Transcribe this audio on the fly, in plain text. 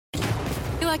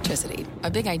Electricity,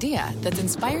 a big idea that's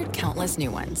inspired countless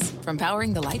new ones. From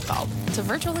powering the light bulb to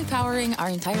virtually powering our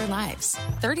entire lives.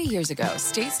 30 years ago,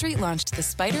 State Street launched the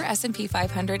SPDR S&P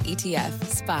 500 ETF,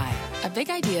 SPY. A big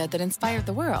idea that inspired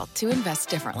the world to invest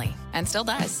differently. And still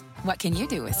does. What can you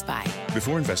do with SPY?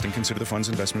 Before investing, consider the fund's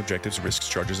investment objectives, risks,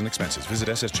 charges, and expenses. Visit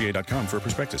ssga.com for a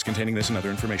prospectus containing this and other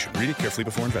information. Read it carefully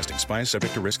before investing. SPY is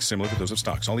subject to risks similar to those of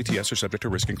stocks. All ETFs are subject to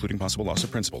risk, including possible loss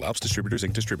of principal. Alps Distributors,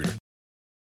 Inc. Distributor.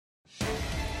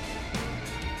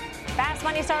 Fast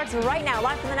Money starts right now.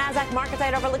 Live from the NASDAQ market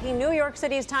site overlooking New York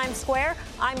City's Times Square.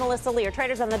 I'm Melissa Lee. Our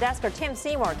traders on the desk are Tim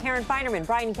Seymour, Karen Feinerman,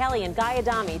 Brian Kelly, and Guy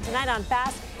Adami. Tonight on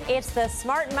Fast, it's the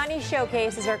Smart Money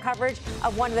Showcase as our coverage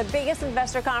of one of the biggest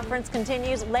investor conference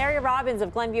continues. Larry Robbins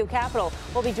of Glenview Capital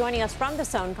will be joining us from the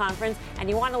Sohn Conference, and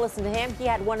you want to listen to him. He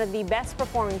had one of the best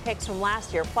performing picks from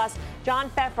last year. Plus,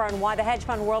 John Pfeffer on why the hedge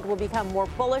fund world will become more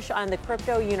bullish on the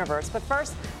crypto universe. But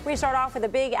first, we start off with a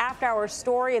big after-hour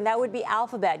story, and that would be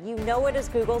Alphabet. You know it as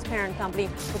Google's parent company,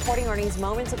 reporting earnings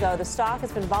moments ago. The stock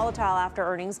has been volatile after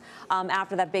earnings,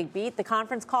 after that big beat. The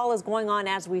conference call is going on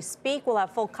as we speak. We'll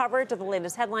have full coverage of the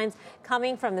latest headlines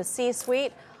coming from the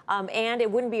C-suite. And it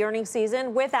wouldn't be earnings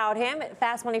season without him.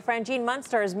 Fast Money friend Gene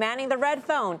Munster is manning the red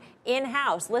phone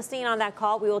in-house. Listening on that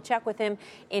call, we will check with him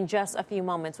in just a few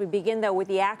moments. We begin, though, with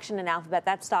the action in Alphabet.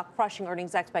 That stock crushing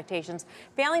earnings expectations,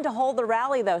 failing to hold the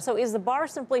rally, though. So is the bar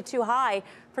simply too high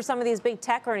for some of these big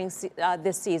tech earnings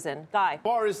this season? Guy?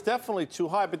 Bar is definitely too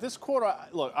high. But this quarter,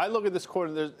 look, I look at this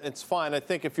quarter, it's fine. I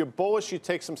think if you're bullish, you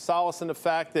take some solace in the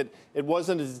fact that it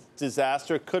wasn't a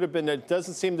disaster. It could have been. There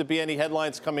doesn't seem to be any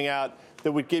headlines coming out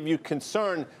that would give you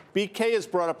concern. BK has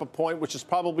brought up a point, which is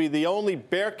probably the only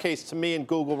bear case to me in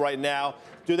Google right now.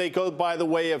 Do they go by the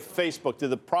way of Facebook? Do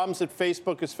the problems that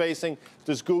Facebook is facing,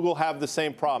 does Google have the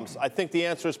same problems? I think the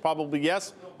answer is probably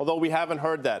yes, although we haven't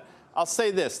heard that. I'll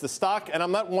say this, the stock, and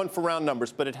I'm not one for round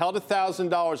numbers, but it held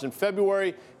 $1,000 in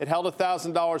February. It held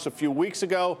 $1,000 a few weeks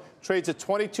ago, trades at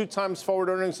 22 times forward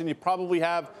earnings, and you probably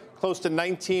have close to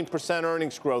 19%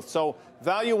 earnings growth. So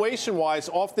valuation-wise,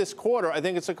 off this quarter, I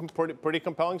think it's a pretty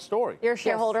compelling story. You're a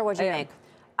shareholder. What do you make?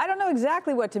 I don't know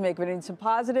exactly what to make of it. I mean, some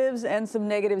positives and some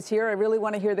negatives here. I really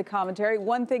want to hear the commentary.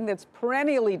 One thing that's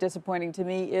perennially disappointing to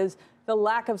me is the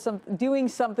lack of doing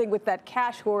something with that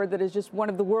cash hoard that is just one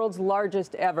of the world's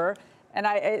largest ever. And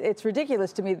it's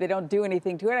ridiculous to me they don't do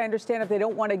anything to it. I understand if they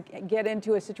don't want to get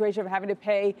into a situation of having to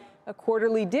pay a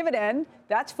quarterly dividend,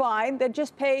 that's fine. Then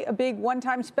just pay a big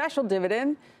one-time special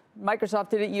dividend. Microsoft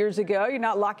did it years ago. You're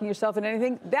not locking yourself in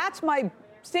anything. That's my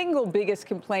single biggest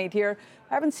complaint here.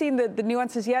 I haven't seen the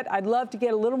nuances yet. I'd love to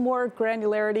get a little more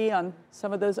granularity on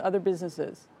some of those other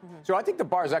businesses. Mm-hmm. So I think the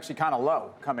bar is actually kind of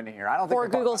low coming in here. I don't think for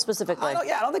Google specifically.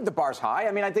 I don't think the bar's high.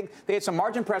 I mean, I think they had some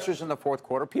margin pressures in the fourth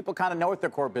quarter. People kind of know what their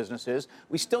core business is.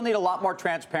 We still need a lot more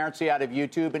transparency out of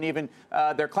YouTube and even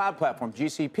their cloud platform,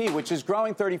 GCP, which is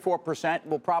growing 34%,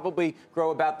 will probably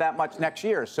grow about that much next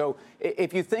year. So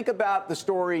if you think about the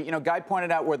story, Guy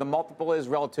pointed out where the multiple is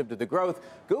relative to the growth.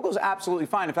 Google's absolutely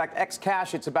fine. In fact, ex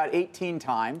cash, it's about 18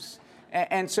 times.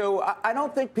 And so I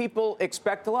don't think people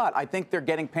expect a lot. I think they're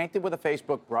getting painted with a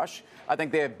Facebook brush. I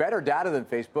think they have better data than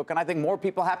Facebook. And I think more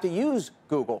people have to use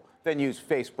Google than use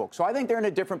Facebook. So I think they're in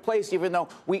a different place, even though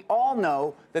we all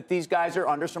know that these guys are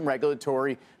under some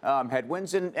regulatory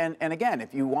headwinds. And again,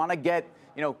 if you want to get,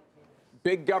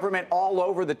 big government all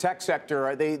over the tech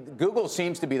sector, Google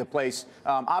seems to be the place.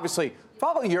 Obviously,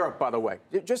 follow Europe, by the way.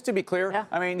 Just to be clear, yeah.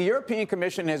 I mean, the European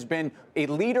Commission has been a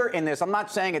leader in this. I'm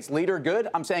not saying it's leader good.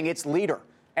 I'm saying it's leader.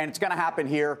 And it's going to happen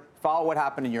here. Follow what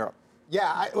happened in Europe.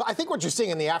 Yeah, I think what you're seeing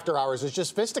in the after hours is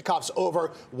just fisticuffs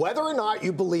over whether or not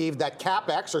you believe that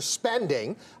CapEx or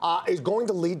spending is going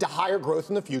to lead to higher growth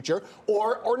in the future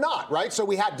or not, right? So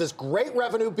we had this great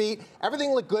revenue beat.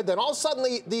 Everything looked good. Then all of a sudden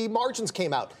the margins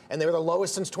came out, and they were the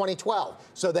lowest since 2012.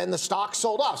 So then the stock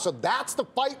sold off. So that's the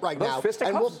fight right now.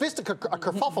 And we'll a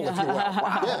kerfuffle, if you will.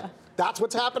 Wow. Yeah, that's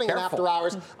what's happening in after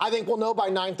hours. I think we'll know by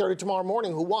 9:30 tomorrow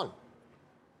morning who won.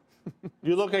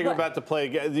 You look like you're about to play.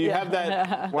 Do you have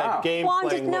that game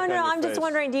playing look on your I'm face? just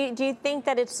wondering, do you think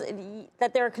that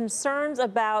that there are concerns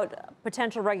about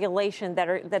potential regulation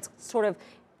that's sort of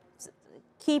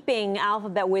keeping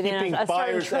Alphabet within a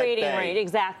certain trading rate?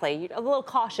 Exactly. A little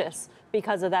cautious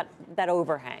because of that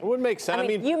overhang. It would make sense. I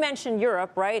mean, you mentioned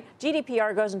Europe, right?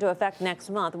 GDPR goes into effect next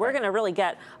month. We're going to really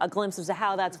get a glimpse as to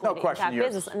how that's going to impact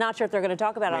business. I'm not sure if they're going to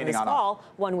talk about it on this call.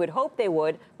 One would hope they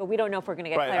would, but we don't know if we're going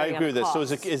to get clarity on the I agree with this.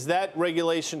 costs. So is that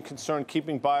regulation concern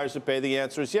keeping buyers at bay? The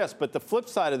answer is yes. But the flip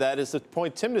side of that is the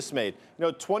point Tim just made.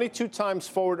 22 times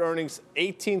forward earnings,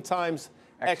 18 times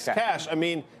ex cash. I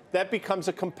mean, that becomes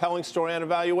a compelling story on a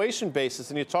valuation basis.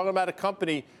 And you're talking about a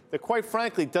company that, quite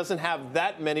frankly, doesn't have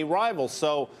that many rivals.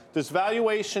 So does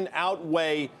valuation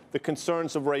outweigh the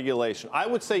concerns of regulation? I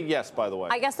would say yes, by the way.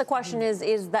 I guess the question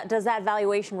is that does that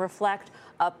valuation reflect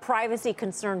a privacy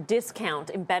concern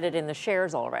discount embedded in the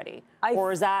shares already?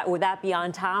 Or would that be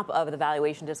on top of the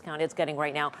valuation discount it's getting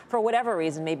right now for whatever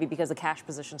reason, maybe because the cash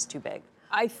position's too big?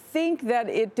 I think that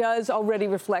it does already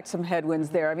reflect some headwinds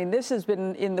there. I mean, this has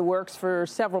been in the works for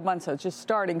several months, so it's just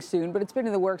starting soon, but it's been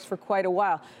in the works for quite a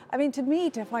while. I mean, to me,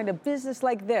 to find a business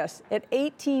like this at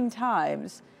 18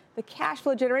 times the cash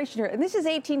flow generation here, and this is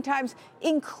 18 times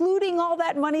including all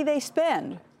that money they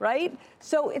spend, right?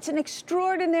 So it's an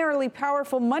extraordinarily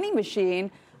powerful money machine.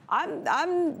 I'm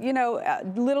a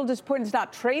little disappointed it's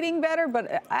not trading better,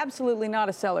 but absolutely not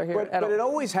a seller here at all. But it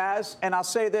always has, and I'll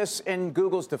say this in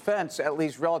Google's defense, at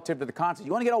least relative to the concept.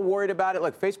 You want to get all worried about it?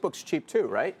 Like, Facebook's cheap too,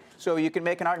 right? So you can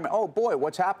make an argument, oh boy,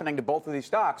 what's happening to both of these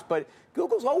stocks? But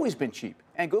Google's always been cheap,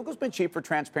 and Google's been cheap for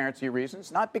transparency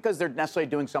reasons, not because they're necessarily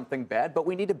doing something bad, but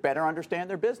we need to better understand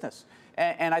their business.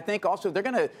 And I think also they're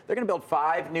going to build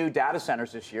 5 new data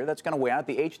centers this year. That's going to weigh out.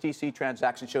 The HTC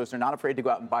transaction shows they're not afraid to go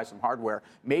out and buy some hardware.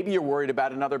 Maybe you're worried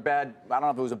about another bad, I don't know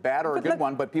if it was a bad or a good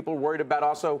one, but people are worried about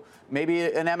also maybe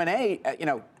an M&A,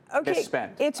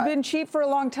 misspend. It's been cheap for a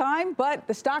long time, but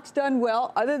the stock's done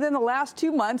well. Other than the last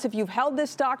 2 months, if you've held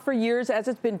this stock for years, as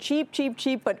it's been cheap,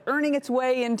 but earning its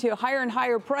way into higher and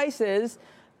higher prices,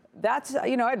 that's,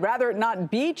 I'd rather it not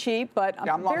be cheap, but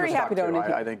I'm very happy to own it.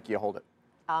 I think you hold it.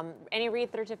 Any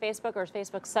read-through to Facebook, or is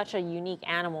Facebook such a unique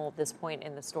animal at this point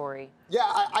in the story? Yeah,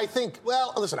 I think,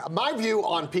 well, listen, my view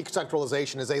on peak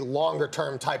centralization is a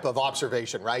longer-term type of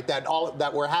observation, right?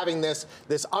 That we're having this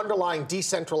underlying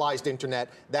decentralized internet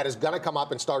that is going to come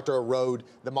up and start to erode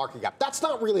the market cap. That's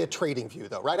not really a trading view,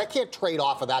 though, right? I can't trade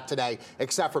off of that today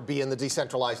except for being the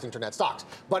decentralized internet stocks.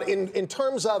 But in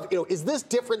terms of, is this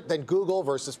different than Google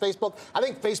versus Facebook? I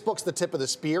think Facebook's the tip of the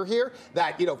spear here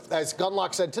that, as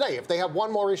Gundlach said today, if they have one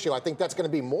more issue, I think that's going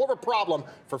to be more of a problem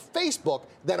for Facebook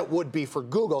than it would be for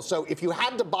Google. So if you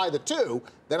had to buy the two,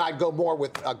 then I'd go more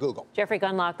with Google. Jeffrey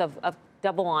Gundlach of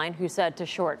DoubleLine, who said to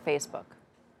short Facebook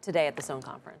today at the Zone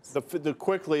conference.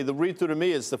 The read-through to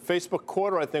me is the Facebook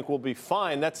quarter, I think, will be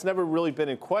fine. That's never really been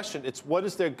in question. It's what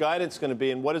is their guidance going to be,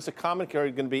 and what is the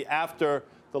commentary going to be after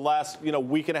the last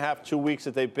week and a half, 2 weeks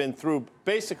that they've been through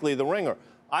basically the ringer.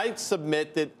 I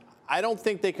submit that I don't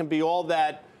think they can be all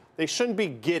that. They shouldn't be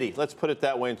giddy, let's put it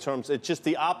that way, in terms, it's just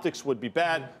the optics would be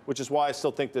bad, which is why I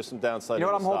still think there's some downside. You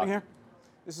know what I'm holding here?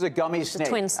 This is a gummy snake.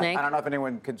 Twin snake. I don't know if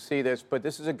anyone can see this, but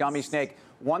this is a gummy snake.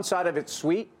 One side of it's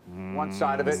sweet, one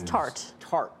side of it's tart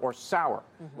or sour.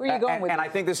 Where are you going with And this? I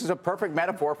think this is a perfect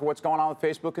metaphor for what's going on with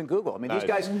Facebook and Google. I mean,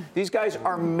 these guys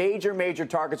are major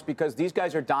targets because these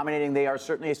guys are dominating. They are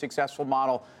certainly a successful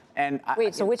model. And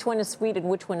so which one is sweet and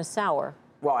which one is sour?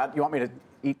 Well, you want me to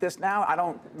eat this now?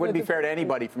 Wouldn't be fair to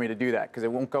anybody for me to do that because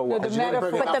it won't go well. But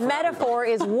the metaphor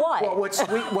is what? Well,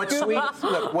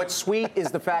 what's sweet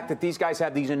is the fact that these guys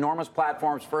have these enormous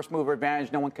platforms, first mover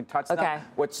advantage, no one can touch them.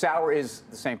 What's sour is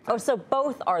the same thing. Oh, so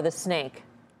both are the snake.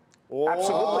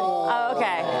 Absolutely. Oh,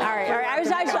 okay. All right.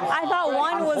 I thought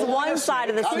one was one side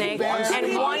of the snake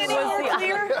and one was the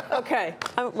other. Okay.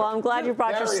 Well, I'm glad you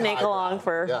brought your snake along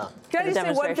for Can I the just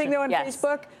say one thing, though, on Yes.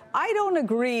 Facebook? I don't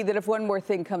agree that if one more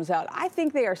thing comes out. I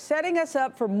think they are setting us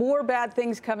up for more bad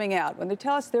things coming out. When they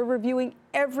tell us they're reviewing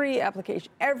every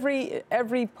application, every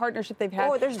partnership they've had.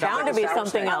 Oh, there's bound to be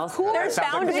something else. There's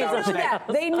bound to be something else.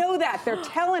 They know that. They're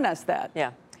telling us that.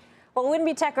 Yeah. Well, it wouldn't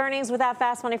be tech earnings without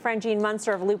Fast Money friend Gene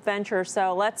Munster of Loop Ventures.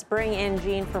 So let's bring in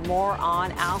Gene for more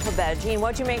on Alphabet. Gene,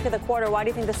 what'd you make of the quarter? Why do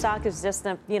you think the stock is just,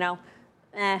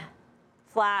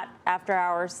 flat after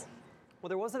hours? Well,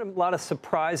 there wasn't a lot of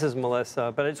surprises,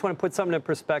 Melissa, but I just want to put something in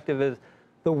perspective. Is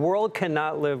the world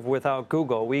cannot live without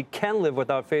Google. We can live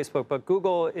without Facebook, but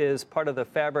Google is part of the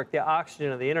fabric, the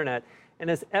oxygen of the internet. And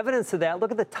as evidence of that, look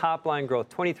at the top line growth,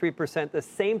 23%, the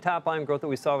same top line growth that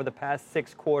we saw over the past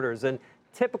 6 quarters. And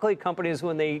typically companies,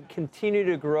 when they continue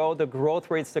to grow, the growth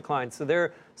rates decline. So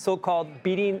they're so-called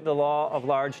beating the law of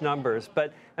large numbers.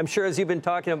 But I'm sure as you've been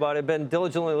talking about, I've been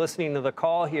diligently listening to the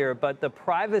call here, but the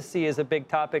privacy is a big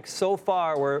topic. So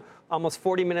far, we're almost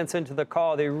 40 minutes into the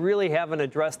call. They really haven't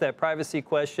addressed that privacy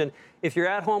question. If you're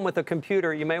at home with a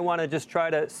computer, you may want to just try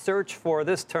to search for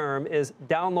this term, is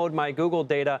download my Google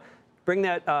data. Bring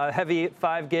that heavy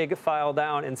 5 gig file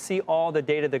down and see all the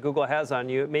data that Google has on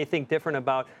you. It may think different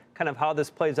about kind of how this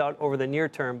plays out over the near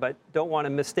term, but don't want to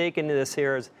mistake into this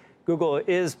here Google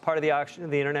is part of the auction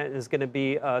of the internet and is going to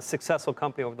be a successful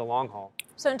company over the long haul.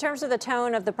 So in terms of the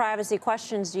tone of the privacy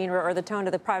questions, Gene, or the tone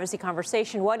of the privacy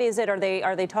conversation, what is it? Are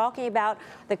they talking about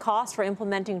the cost for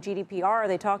implementing GDPR? Are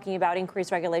they talking about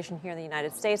increased regulation here in the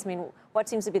United States? I mean, what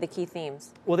seems to be the key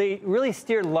themes? Well, they really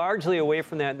steered largely away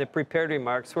from that in the prepared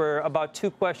remarks. We're about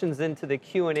 2 questions into the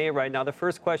Q&A right now. The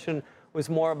first question was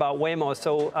more about Waymo.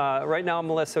 So right now,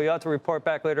 Melissa, you'll have to report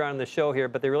back later on in the show here,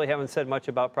 but they really haven't said much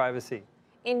about privacy.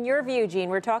 In your view, Gene,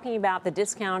 we're talking about the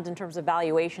discount in terms of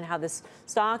valuation, how this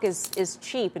stock is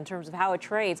cheap in terms of how it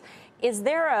trades. Is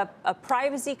there a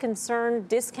privacy concern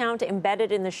discount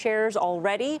embedded in the shares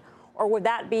already, or would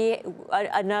that be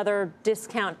another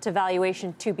discount to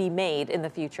valuation to be made in the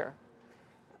future?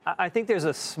 I think there's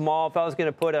a small, if I was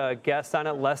going to put a guess on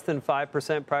it, less than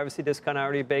 5% privacy discount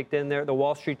already baked in there. The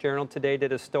Wall Street Journal today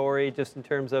did a story just in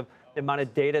terms of the amount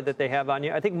of data that they have on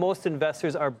you. I think most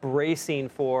investors are bracing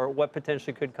for what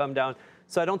potentially could come down.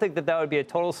 So I don't think that would be a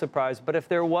total surprise. But if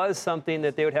there was something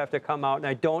that they would have to come out, and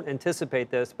I don't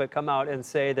anticipate this, but come out and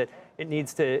say that it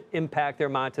needs to impact their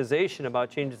monetization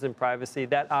about changes in privacy,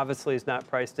 that obviously is not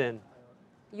priced in.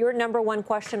 Your number one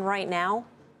question right now?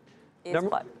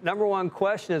 Number one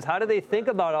question is, how do they think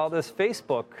about all this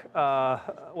Facebook,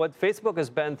 what Facebook has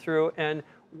been through, and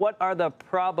what are the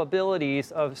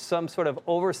probabilities of some sort of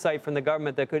oversight from the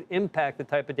government that could impact the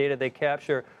type of data they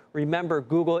capture? Remember,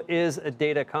 Google is a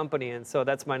data company, and so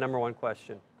that's my number one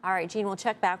question. All right, Gene, we'll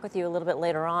check back with you a little bit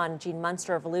later on. Gene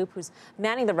Munster of Loop, who's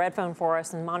manning the red phone for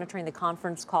us and monitoring the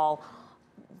conference call.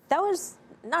 That was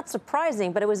not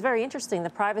surprising, but it was very interesting. The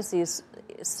privacy is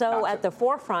so at the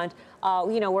forefront.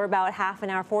 We're about half an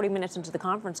hour, 40 minutes into the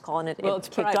conference call, and it's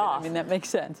kicked private. off. I mean, that makes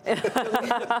sense.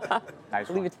 Nice.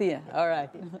 Leave it to the end. All right.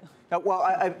 Well,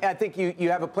 I think you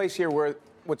have a place here where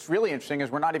what's really interesting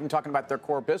is we're not even talking about their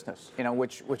core business,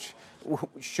 which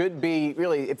should be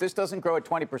really, if this doesn't grow at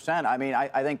 20%, I mean,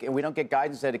 I think if we don't get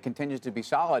guidance that it continues to be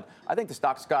solid, I think the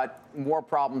stock's got more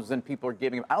problems than people are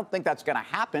giving. I don't think that's going to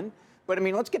happen. But, I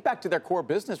mean, let's get back to their core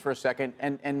business for a second.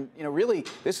 And really,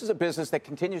 this is a business that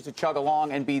continues to chug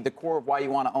along and be the core of why you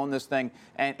want to own this thing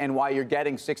and why you're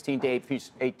getting 16 to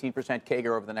 18%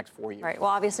 CAGR over the next 4 years. Right. Well,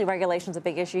 obviously, regulation's a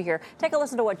big issue here. Take a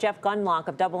listen to what Jeff Gundlach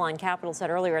of DoubleLine Capital said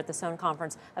earlier at the Sohn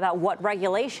conference about what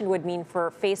regulation would mean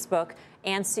for Facebook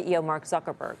and CEO Mark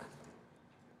Zuckerberg.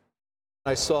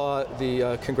 I saw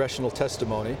the congressional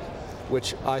testimony,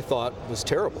 which I thought was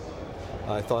terrible.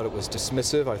 I thought it was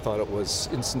dismissive. I thought it was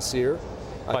insincere.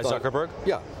 By Zuckerberg?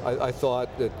 Yeah. I thought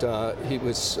that he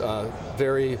was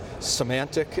very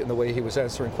semantic in the way he was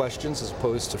answering questions as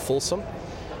opposed to fulsome.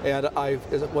 And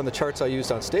one of the charts I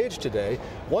used on stage today,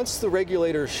 once the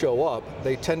regulators show up,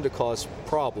 they tend to cause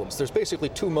problems. There's basically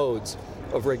 2 modes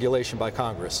of regulation by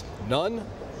Congress: none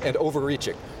and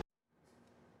overreaching.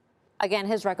 Again,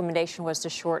 his recommendation was to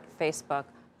short Facebook.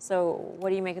 So what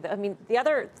do you make of that? I mean, the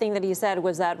other thing that he said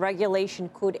was that regulation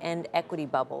could end equity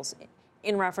bubbles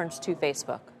in reference to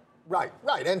Facebook. Right.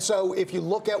 And so if you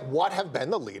look at what have been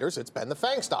the leaders, it's been the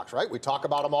FANG stocks, right? We talk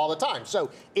about them all the time.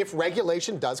 So if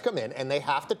regulation does come in and they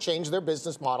have to change their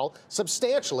business model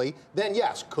substantially, then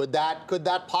yes, could that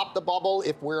pop the bubble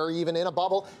if we're even in a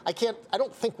bubble? I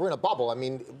don't think we're in a bubble. I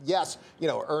mean, yes,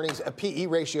 earnings, PE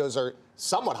ratios are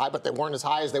somewhat high, but they weren't as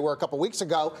high as they were a couple weeks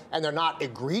ago, and they're not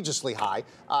egregiously high.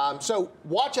 So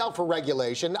watch out for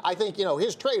regulation. I think,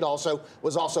 his trade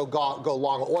was also go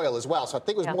long oil as well. So I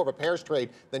think it was more of a pairs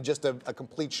trade than just a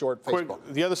complete short Facebook.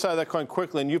 The other side of that coin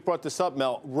quickly, and you brought this up,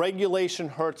 Mel, regulation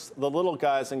hurts the little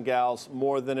guys and gals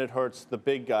more than it hurts the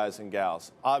big guys and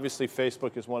gals. Obviously,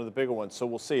 Facebook is one of the bigger ones, so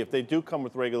we'll see. If they do come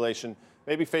with regulation,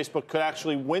 maybe Facebook could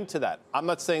actually win to that. I'm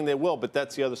not saying they will, but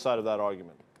that's the other side of that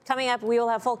argument. Coming up, we will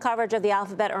have full coverage of the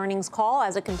Alphabet earnings call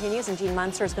as it continues, and Gene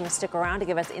Munster is going to stick around to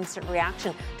give us instant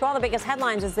reaction to all the biggest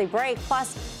headlines as they break. Plus,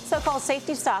 so-called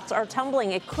safety stocks are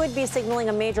tumbling. It could be signaling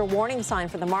a major warning sign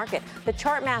for the market. The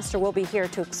chart master will be here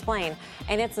to explain.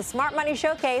 And it's the Smart Money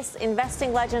Showcase.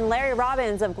 Investing legend Larry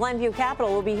Robbins of Glenview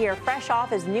Capital will be here fresh off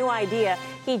his new idea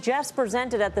he just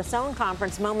presented at the Sohn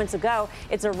conference moments ago.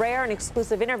 It's a rare and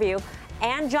exclusive interview.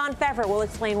 And John Pfeffer will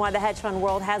explain why the hedge fund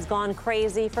world has gone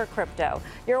crazy for crypto.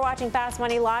 You're watching Fast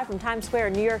Money live from Times Square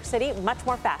in New York City. Much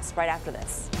more fast right after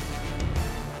this.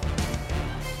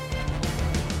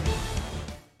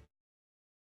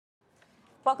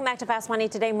 Welcome back to Fast Money.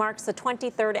 Today marks the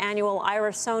 23rd annual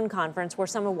Ira Sohn Conference, where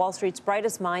some of Wall Street's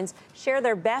brightest minds share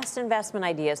their best investment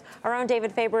ideas. Our own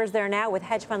David Faber is there now with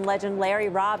hedge fund legend Larry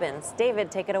Robbins.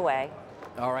 David, take it away.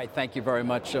 All right, thank you very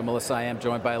much, Melissa. I am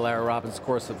joined by Larry Robbins, of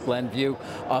course, of Glenview,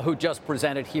 who just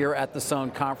presented here at the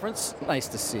Sohn Conference. Nice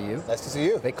to see you. Nice to see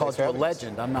you. They called you a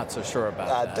legend. I'm not so sure about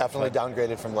that. Definitely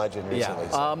downgraded from legend recently.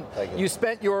 Yeah. So thank you. You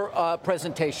spent your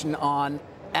presentation on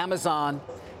Amazon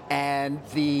and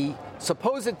the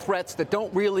supposed threats that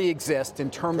don't really exist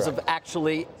in terms of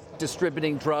actually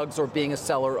distributing drugs or being a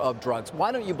seller of drugs.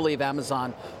 Why don't you believe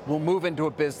Amazon will move into a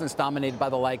business dominated by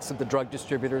the likes of the drug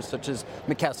distributors such as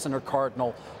McKesson or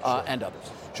Cardinal and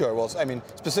others? Sure. Well, I mean,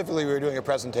 specifically, we were doing a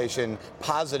presentation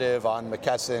positive on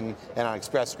McKesson and on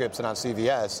Express Scripts and on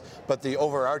CVS, but the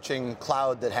overarching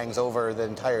cloud that hangs over the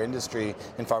entire industry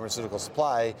in pharmaceutical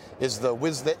supply is the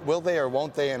will they or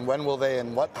won't they, and when will they,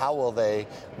 and how will they?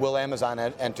 Will Amazon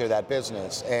enter that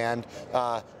business? And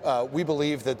we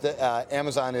believe that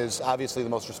Amazon is obviously the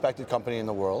most respected company in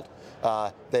the world.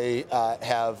 They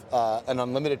have an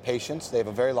unlimited patience. They have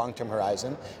a very long-term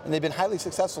horizon, and they've been highly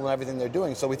successful in everything they're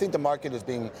doing. So we think the market is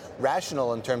being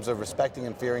rational in terms of respecting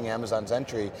and fearing Amazon's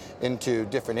entry into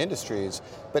different industries.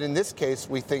 But in this case,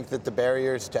 we think that the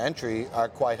barriers to entry are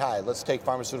quite high. Let's take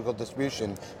pharmaceutical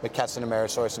distribution, McKesson,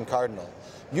 Amerisource, and Cardinal.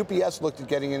 UPS looked at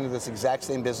getting into this exact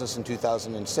same business in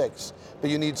 2006, but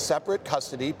you need separate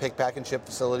custody, pick, pack, and ship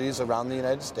facilities around the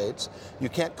United States. You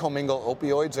can't commingle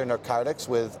opioids or narcotics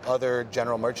with other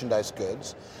general merchandise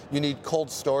goods. You need cold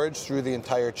storage through the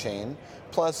entire chain.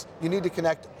 Plus, you need to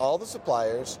connect all the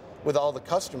suppliers with all the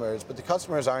customers, but the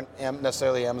customers aren't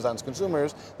necessarily Amazon's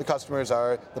consumers. The customers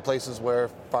are the places where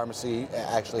pharmacy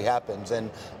actually happens.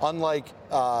 And unlike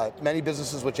many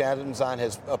businesses which Amazon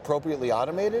has appropriately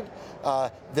automated,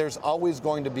 there's always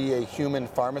going to be a human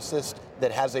pharmacist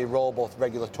that has a role both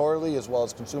regulatorily as well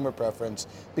as consumer preference,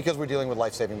 because we're dealing with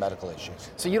life-saving medical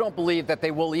issues. So you don't believe that they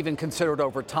will even consider it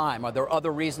over time? Are there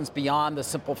other reasons beyond the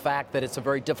simple fact that it's a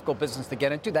very difficult business to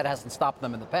get into that hasn't stopped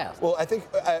them in the past? Well, I think,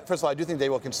 first of all, I do think they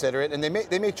will consider it, and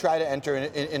they may try to enter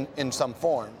in some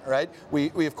form, right?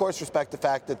 We of course respect the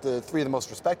fact that the three of the most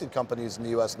respected companies in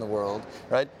the U.S. and the world,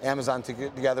 right, Amazon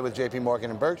together with J.P. Morgan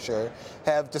and Berkshire,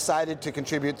 have decided to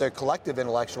contribute their collective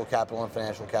intellectual capital and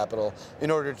financial capital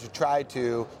in order to try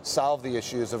to solve the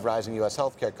issues of rising U.S.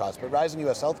 healthcare costs. But rising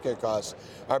U.S. healthcare costs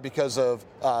are because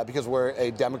we're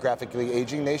a demographically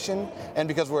aging nation, and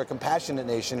because we're a compassionate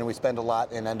nation, and we spend a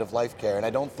lot in end-of-life care. And I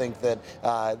don't think that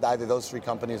either those three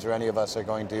companies or any of us are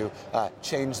going to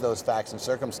change those facts and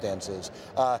circumstances.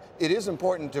 It is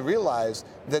important to realize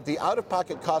that the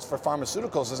out-of-pocket cost for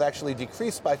pharmaceuticals has actually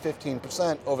decreased by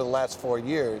 15% over the last 4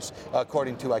 years,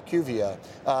 according to IQVIA.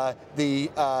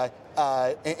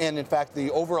 And in fact,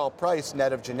 the overall price,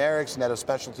 net of generics, net of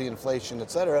specialty inflation,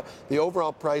 et cetera, the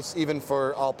overall price, even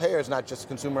for all payers, not just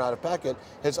consumer out-of-pocket,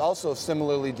 has also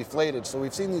similarly deflated. So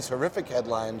we've seen these horrific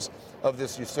headlines of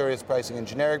this usurious pricing in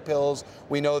generic pills.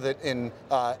 We know that in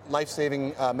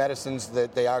life-saving medicines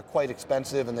that they are quite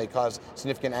expensive and they cause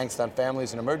significant angst on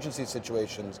families in emergency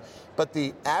situations. But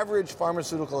the average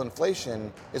pharmaceutical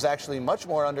inflation is actually much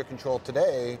more under control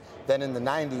today than in the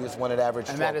 90s when it averaged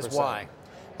 12%. And that is why?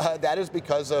 That is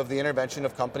because of the intervention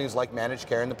of companies like Managed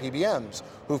Care and the PBMs,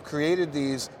 who've created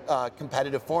these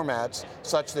competitive formats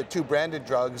such that two branded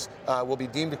drugs will be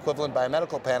deemed equivalent by a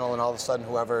medical panel, and all of a sudden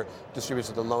whoever distributes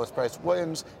at the lowest price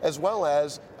wins, as well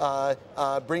as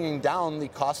bringing down the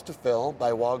cost to fill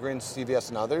by Walgreens, CVS,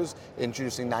 and others,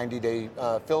 introducing 90-day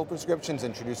fill prescriptions,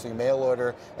 introducing mail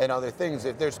order, and other things.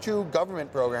 If there's two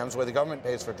government programs where the government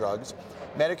pays for drugs,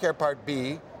 Medicare Part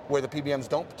B, where the PBMs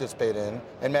don't participate in,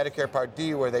 and Medicare Part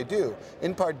D, where they do.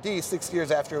 In Part D, 6 years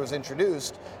after it was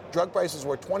introduced, drug prices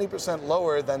were 20%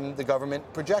 lower than the government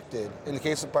projected. In the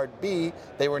case of Part B,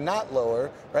 they were not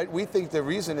lower, right? We think the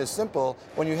reason is simple.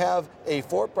 When you have a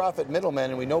for-profit middleman,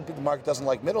 and we know the market doesn't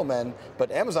like middlemen,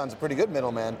 but Amazon's a pretty good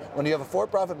middleman. When you have a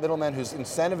for-profit middleman whose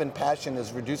incentive and passion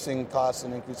is reducing costs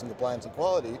and increasing compliance and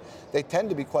quality, they tend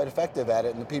to be quite effective at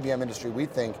it. And the PBM industry, we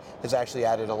think, has actually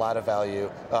added a lot of value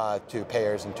to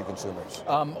payers and to consumers.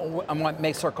 I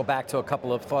may circle back to a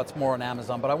couple of thoughts more on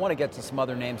Amazon, but I want to get to some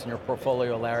other names in your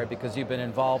portfolio, Larry, because you've been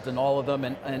involved in all of them,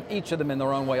 and each of them in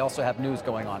their own way also have news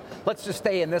going on. Let's just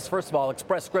stay in this. First of all,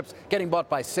 Express Scripts getting bought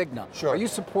by Cigna. Sure. Are you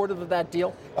supportive of that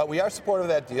deal? We are supportive of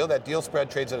that deal. That deal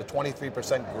spread trades at a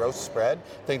 23% gross spread.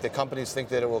 I think the companies think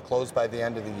that it will close by the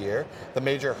end of the year. The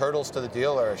major hurdles to the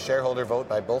deal are a shareholder vote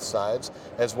by both sides,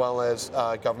 as well as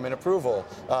government approval.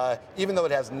 Even though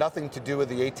it has nothing to do with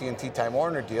the AT&T Time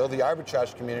Warner deal. The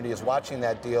arbitrage community is watching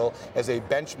that deal as a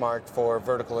benchmark for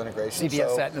vertical integration.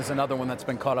 CVS Aetna is another one that's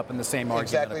been caught up in the same argument.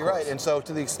 Exactly right. And so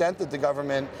to the extent that the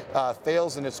government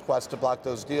fails in its quest to block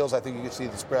those deals, I think you can see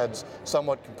the spreads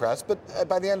somewhat compressed. But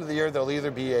by the end of the year, there'll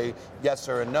either be a yes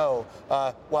or a no.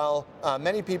 While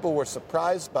many people were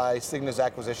surprised by Cigna's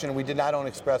acquisition, we did not own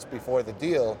Express before the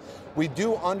deal, we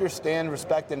do understand,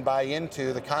 respect, and buy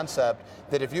into the concept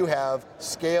that if you have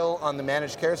scale on the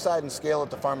managed care side and scale at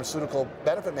the pharmaceutical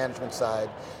benefit management side,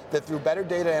 that through better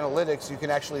data analytics, you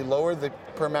can actually lower the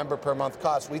per member per month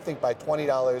cost, we think by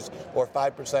 $20 or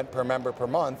 5% per member per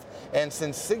month. And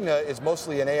since Cigna is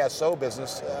mostly an ASO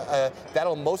business,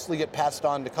 that'll mostly get passed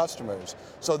on to customers.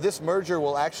 So this merger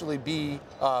will actually be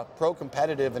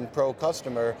pro-competitive and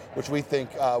pro-customer, which we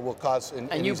think will cause an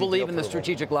And you believe in the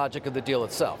strategic logic of the deal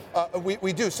itself?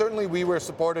 We do. Certainly we were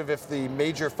supportive if the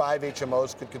major 5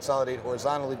 HMOs could consolidate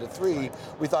horizontally to 3.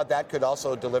 We thought that could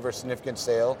also deliver significant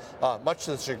sale, much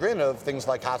to the chagrin of things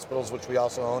like hospitals, which we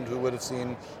also owned, who would have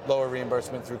seen lower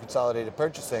reimbursement through consolidated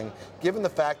purchasing. Given the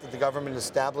fact that the government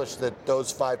established that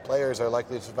those 5 players are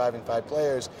likely to survive in 5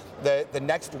 players, the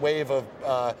next wave of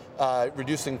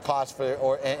reducing costs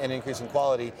and increasing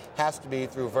quality has to be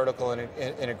through vertical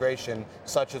integration,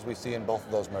 such as we see in both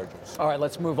of those mergers. All right,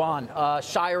 let's move on.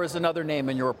 Shire is another name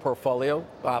in your portfolio,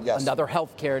 yes. Another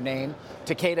healthcare name.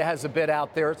 Takeda has a bid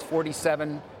out there. It's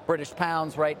 47 British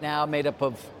pounds right now, made up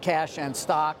of cash and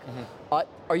stock. Mm-hmm.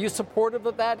 Are you supportive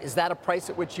of that? Is that a price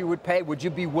at which you would pay? Would you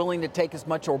be willing to take as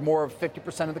much or more of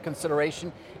 50% of the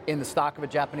consideration in the stock of a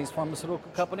Japanese pharmaceutical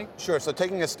company? Sure. So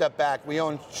taking a step back, we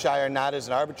own Shire not as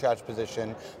an arbitrage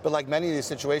position, but like many of these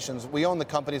situations, we own the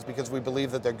companies because we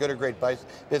believe that they're good or great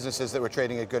businesses that were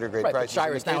trading at good or great prices. But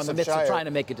Shire is now in the midst of trying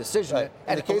to make a decision. Right.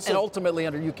 And ultimately,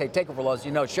 under UK takeover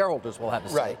laws, shareholders will have a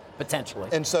say, potentially.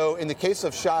 And so in the case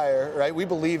of Shire, right, we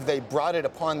believe they brought it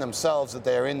upon themselves that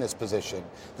they are in this position.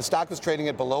 The stock was trading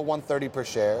at below 130 per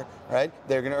share, right?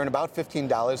 They're going to earn about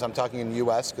 $15. I'm talking in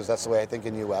U.S. because that's the way I think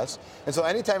in U.S. And so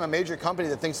anytime a major company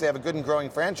that thinks they have a good and growing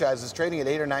franchise is trading at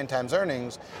 8 or 9 times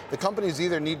earnings, the companies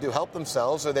either need to help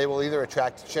themselves or they will either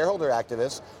attract shareholder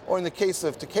activists, or in the case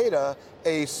of Takeda,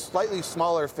 a slightly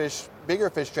smaller fish, bigger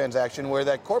fish transaction where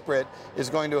that corporate is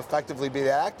going to effectively be the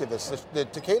activist. The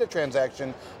Takeda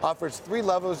transaction offers 3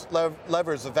 levers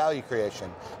of value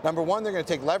creation. Number one, they're going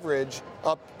to take leverage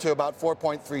up to about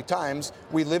 4.3 times.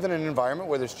 We live in an environment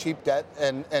where there's cheap debt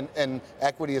and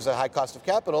equity is a high cost of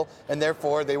capital, and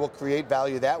therefore they will create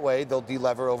value that way. They'll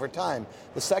delever over time.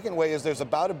 The second way is there's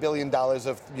about $1 billion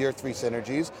of year 3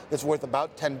 synergies that's worth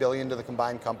about $10 billion to the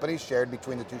combined company shared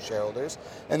between the 2 shareholders.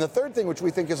 And the third thing, which we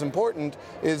think is important,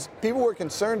 is people were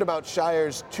concerned about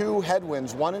Shire's 2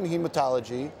 headwinds, one in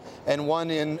hematology and one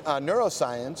in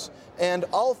neuroscience. And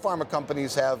all pharma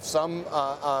companies have some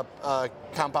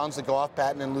compounds that go off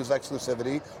patent and lose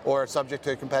exclusivity or are subject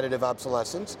to competitive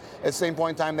obsolescence. At the same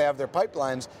point in time, they have their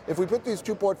pipelines. If we put these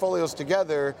 2 portfolios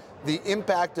together, the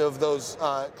impact of those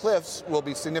cliffs will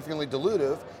be significantly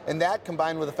dilutive, and that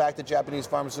combined with the fact that Japanese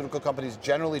pharmaceutical companies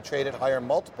generally trade at higher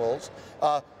multiples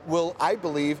will, I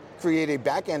believe, create a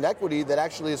back-end equity that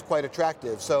actually is quite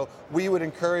attractive. So we would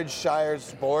encourage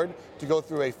Shire's board to go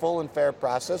through a full and fair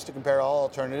process to compare all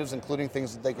alternatives, including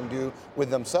things that they can do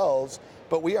with themselves.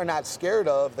 But we are not scared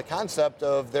of the concept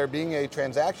of there being a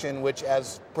transaction which,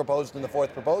 as proposed in the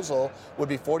 4th proposal, would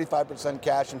be 45%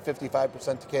 cash and 55%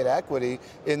 Takeda equity.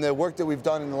 In the work that we've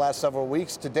done in the last several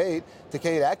weeks to date,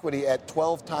 Takeda equity at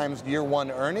 12 times year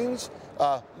 1 earnings,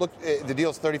 the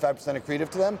deal's 35% accretive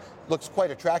to them, looks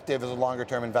quite attractive as a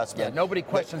longer-term investment. Yeah, nobody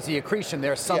questions the accretion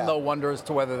there. Some, though, wonder as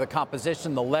to whether the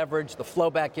composition, the leverage, the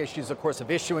flowback issues, of course, of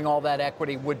issuing all that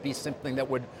equity would be something that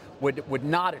would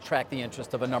not attract the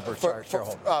interest of a number of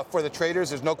shareholders. For the traders,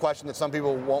 there's no question that some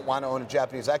people won't want to own a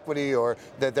Japanese equity or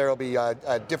that there will be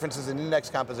differences in index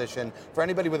composition. For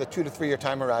anybody with a 2 to 3 year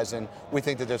time horizon, we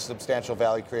think that there's substantial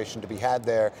value creation to be had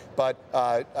there. But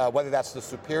whether that's the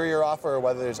superior offer or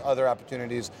whether there's other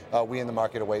opportunities, we in the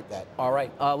market await that. All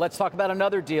right. Let's talk about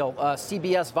another deal,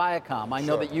 CBS Viacom. I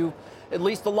know that you, at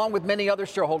least along with many other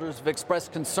shareholders, have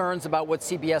expressed concerns about what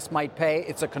CBS might pay.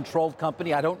 It's a controlled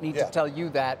company. I don't need to tell you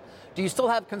that. Do you still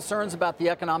have concerns about the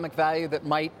economic value that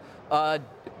might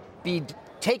be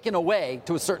taken away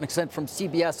to a certain extent from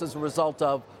CBS as a result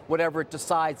of whatever it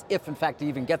decides, if in fact it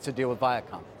even gets a deal with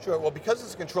Viacom? Sure. Well, because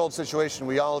it's a controlled situation,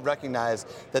 we all recognize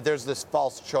that there's this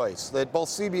false choice, that both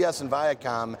CBS and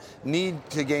Viacom need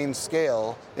to gain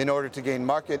scale in order to gain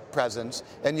market presence,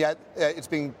 and yet it's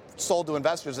being sold to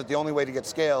investors that the only way to get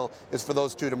scale is for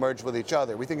those two to merge with each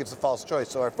other. We think it's a false choice.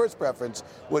 So our first preference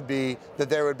would be that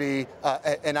there would be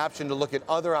an option to look at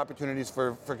other opportunities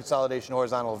for consolidation,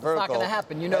 horizontal, vertical. It's not going to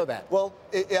happen. You know that. Well,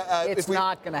 it's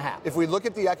not going to happen. If we look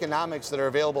at the economics that are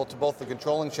available to both the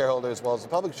controlling shareholder as well as the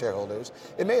public shareholders,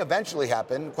 it may eventually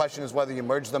happen. The question is whether you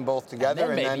merge them both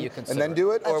together and then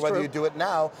do it, or whether you do it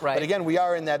now. Right. But again, we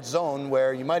are in that zone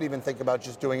where you might even think about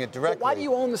just doing it directly. But why do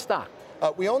you own the stock?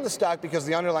 We own the stock because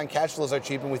the underlying cash flows are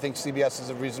cheap and we think CBS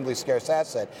is a reasonably scarce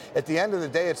asset. At the end of the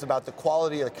day, it's about the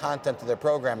quality of the content of their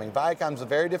programming. Viacom's a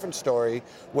very different story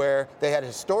where they had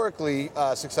historically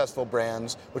successful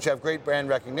brands, which have great brand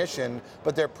recognition,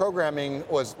 but their programming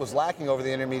was lacking over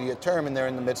the intermediate term, and they're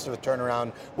in the midst of a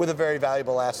turnaround with a very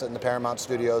valuable asset in the Paramount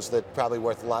Studios that's probably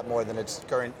worth a lot more than its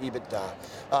current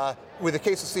EBITDA. With the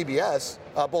case of CBS,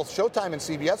 both Showtime and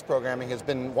CBS programming has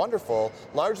been wonderful,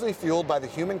 largely fueled by the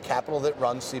human capital that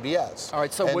runs CBS. All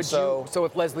right, so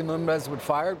if Leslie Moonves was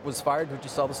fired, would you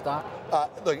sell the stock?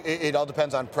 Look, it all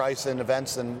depends on price and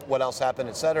events and what else happened,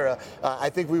 et cetera. I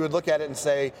think we would look at it and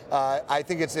say, I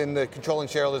think it's in the controlling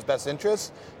shareholders' best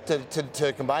interest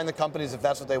to combine the companies if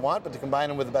that's what they want, but to combine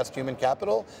them with the best human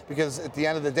capital, because at the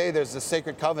end of the day, there's this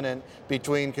sacred covenant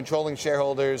between controlling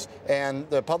shareholders and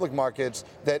the public markets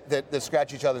that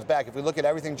scratch each other's back. If we look at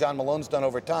everything John Malone's done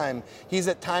over time, he's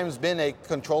at times been a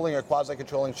controlling or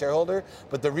quasi-controlling shareholder,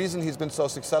 but the reason he's been so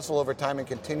successful over time and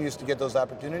continues to get those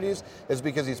opportunities is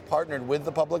because he's partnered with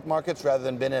the public markets rather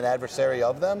than been an adversary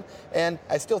of them. And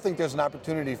I still think there's an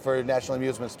opportunity for National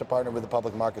Amusements to partner with the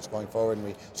public markets going forward, and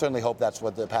we certainly hope that's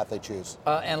what the path they choose.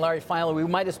 And Larry, finally, we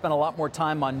might have spent a lot more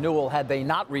time on Newell had they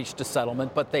not reached a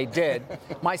settlement, but they did.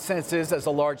 My sense is, as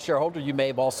a large shareholder, you may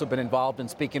have also been involved in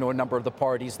speaking to a number of the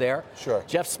parties there. Sure.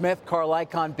 Jeff Smith, Carl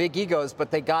Icahn, big egos,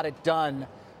 but they got it done.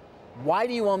 Why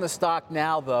do you own the stock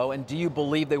now, though, and do you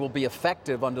believe they will be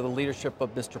effective under the leadership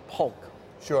of Mr. Polk?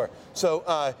 Sure.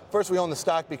 So first, we own the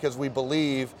stock because we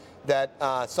believe that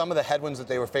some of the headwinds that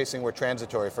they were facing were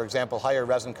transitory. For example, higher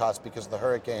resin costs because of the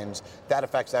hurricanes. That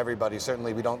affects everybody.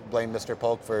 Certainly, we don't blame Mr.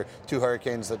 Polk for 2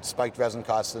 hurricanes that spiked resin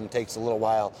costs, and it takes a little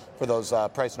while for those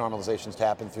price normalizations to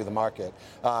happen through the market.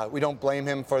 We don't blame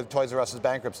him for Toys R Us's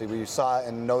bankruptcy. We saw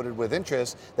and noted with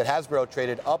interest that Hasbro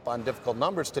traded up on difficult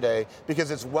numbers today because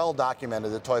it's well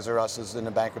documented that Toys R Us is in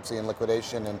a bankruptcy and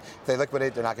liquidation, and if they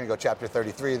liquidate, they're not going to go Chapter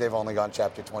 33. They've only gone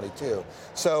Chapter 22.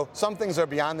 So some things are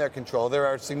beyond their control. There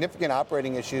are significant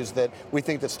operating issues that we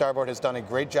think that Starboard has done a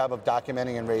great job of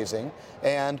documenting and raising,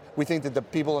 and we think that the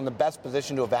people in the best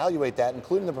position to evaluate that,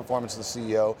 including the performance of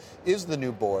the CEO, is the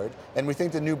new board. And we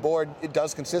think the new board, it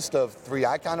does consist of 3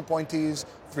 Icahn appointees,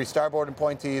 3 Starboard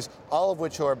appointees, all of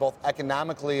which are both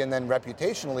economically and then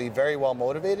reputationally very well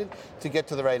motivated to get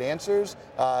to the right answers.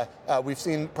 We've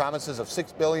seen promises of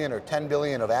 $6 billion or $10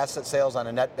 billion of asset sales on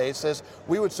a net basis.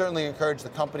 We would certainly encourage the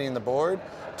company and the board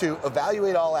to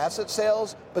evaluate all asset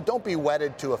sales, but don't be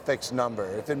wedded to a fixed number.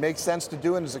 If it makes sense to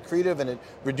do it as accretive and it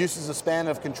reduces the span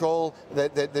of control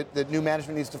that new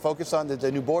management needs to focus on, that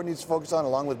the new board needs to focus on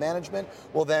along with management,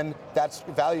 well then that's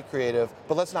value creative.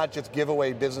 But let's not just give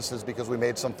away businesses because we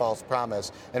made some false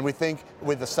promise. And we think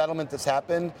with the settlement that's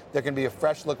happened, there can be a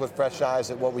fresh look with fresh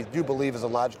eyes at what we do believe is a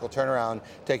logical turnaround,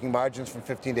 taking margins from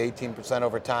 15 to 18%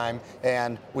 over time.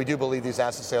 And we do believe these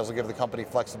asset sales will give the company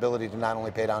flexibility to not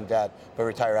only pay down debt, but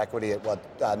retire equity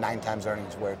at 9 times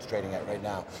earnings where it's trading at right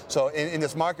now. So in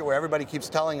this market where everybody keeps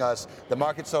telling us the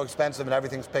market's so expensive and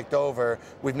everything's picked over,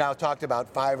 we've now talked about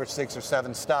 5 or 6 or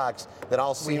 7 stocks that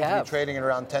all seem to be trading at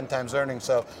around 10 times earnings.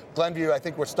 So Glenview, I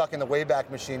think we're stuck in the Wayback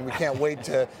Machine. We can't wait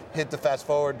to hit the fast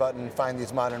forward button and find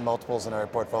these modern multiples in our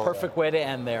portfolio. Perfect way to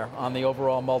end there on the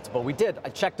overall multiple. We did. I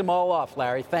checked them all off,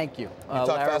 Larry. Thank you. You talk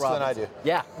Larry faster Robbins. than I do.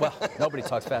 Yeah, well, nobody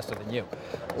talks faster than you.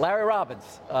 Larry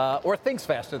Robbins, or thinks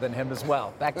faster than him as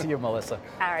well. Back to you, Melissa.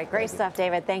 All right, great stuff,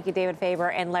 David. Thank you, David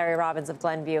Faber and Larry Robbins of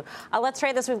Glenview. Let's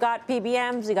trade this. We've got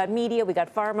PBMs, we got media, we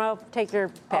got pharma. Take your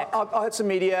pick. I'll hit some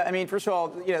media. I mean, first of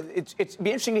all, it'd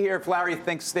be interesting to hear if Larry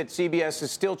thinks that CBS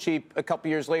is still cheap a couple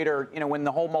years later, when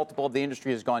the whole multiple of the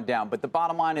industry has gone down. But the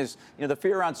bottom line is, the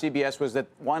fear around CBS was that,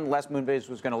 one, Les Moonves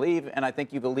was going to leave, and I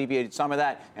think you've alleviated some of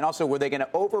that. And also, were they going to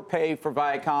overpay for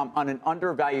Viacom on an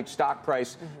undervalued stock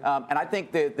price? And I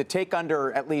think the take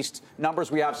under, at least numbers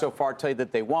we have so far, tell you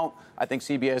that they won't. I think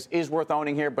CBS is worth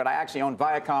owning here, but I actually own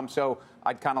Viacom, so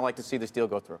I'd kind of like to see this deal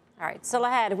go through. All right, still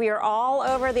ahead. We are all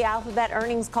over the Alphabet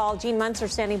earnings call. Gene Munster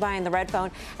standing by in the red phone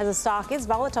as the stock is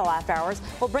volatile after hours.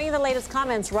 We'll bring you the latest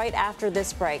comments right after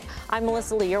this break. I'm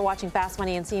Melissa Lee. You're watching Fast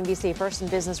Money and CNBC, first in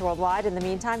business worldwide. In the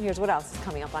meantime, here's what else is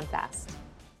coming up on Fast.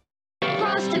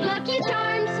 Frosted Lucky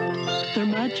Charms. They're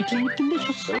magically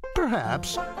delicious.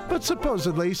 Perhaps, but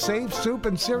supposedly safe soup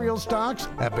and cereal stocks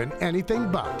have been anything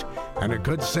but, and a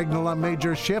good signal a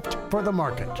major shift for the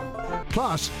market.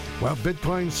 Plus, while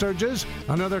Bitcoin surges,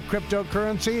 another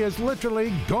cryptocurrency is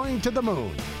literally going to the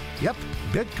moon. Yep,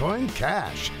 Bitcoin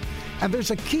Cash. And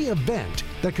there's a key event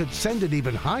that could send it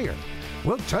even higher.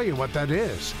 We'll tell you what that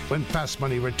is when Fast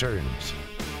Money returns.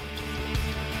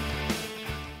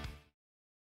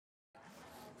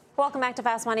 Welcome back to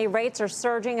Fast Money. Rates are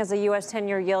surging as the U.S.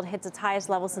 10-year yield hits its highest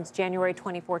level since January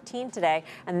 2014 today,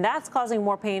 and that's causing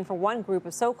more pain for one group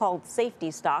of so-called safety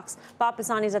stocks. Bob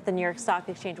Pisani is at the New York Stock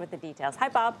Exchange with the details. Hi,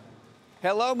 Bob.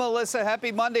 Hello, Melissa.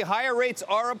 Happy Monday. Higher rates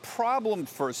are a problem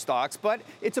for stocks, but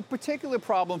it's a particular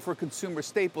problem for consumer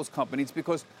staples companies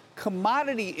because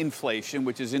commodity inflation,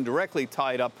 which is indirectly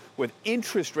tied up with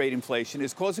interest rate inflation,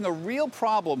 is causing a real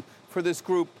problem for this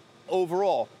group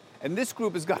overall. And this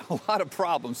group has got a lot of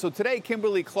problems. So today,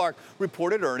 Kimberly-Clark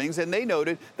reported earnings, and they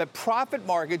noted that profit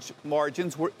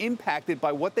margins were impacted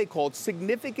by what they called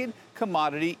significant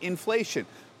commodity inflation.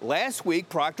 Last week,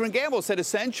 Procter & Gamble said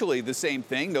essentially the same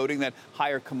thing, noting that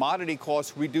higher commodity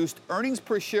costs reduced earnings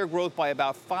per share growth by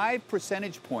about 5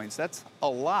 percentage points. That's a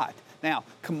lot. Now,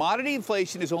 commodity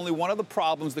inflation is only one of the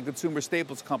problems the consumer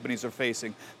staples companies are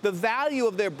facing. The value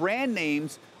of their brand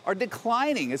names are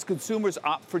declining as consumers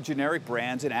opt for generic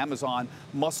brands and Amazon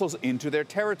muscles into their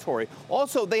territory.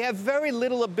 Also, they have very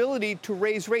little ability to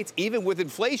raise rates, even with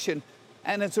inflation,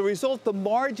 and as a result, the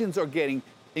margins are getting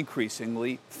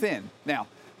increasingly thin. Now,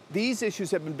 these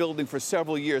issues have been building for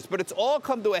several years, but it's all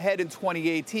come to a head in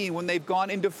 2018 when they've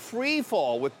gone into free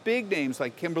fall with big names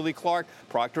like Kimberly-Clark,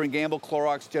 Procter & Gamble,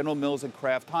 Clorox, General Mills, and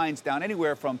Kraft Heinz down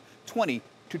anywhere from 20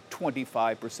 to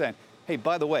 25%. Hey,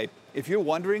 by the way, if you're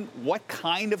wondering what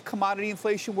kind of commodity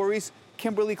inflation worries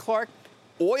Kimberly-Clark,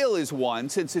 oil is one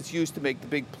since it's used to make the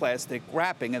big plastic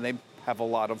wrapping, and they have a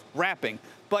lot of wrapping.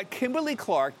 But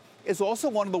Kimberly-Clark is also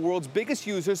one of the world's biggest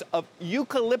users of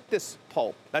eucalyptus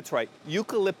pulp. That's right,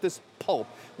 eucalyptus pulp,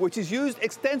 which is used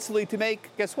extensively to make,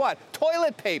 guess what,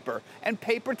 toilet paper and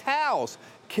paper towels.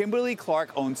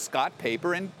 Kimberly-Clark owns Scott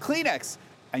Paper and Kleenex,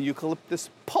 and eucalyptus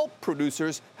pulp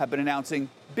producers have been announcing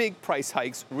big price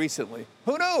hikes recently.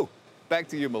 Who knew? Back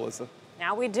to you, Melissa.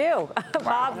 Now we do.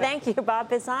 Bob, thank you, Bob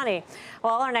Pisani.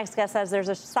 Well, our next guest says there's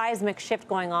a seismic shift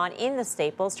going on in the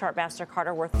staples. Chartmaster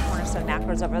Carter Worth of Cornerstone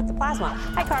Macros over at the Plasma.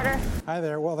 Hi, Carter. Hi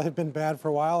there. Well, they've been bad for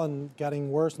a while and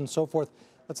getting worse and so forth.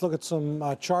 Let's look at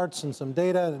some charts and some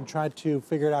data and try to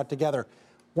figure it out together.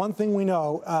 One thing we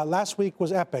know, last week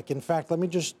was epic. In fact, let me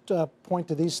just point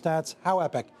to these stats. How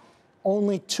epic?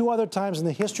 Only 2 other times in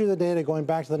the history of the data, going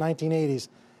back to the 1980s,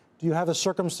 do you have a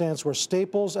circumstance where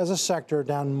staples as a sector are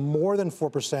down more than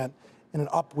 4% in an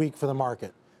up week for the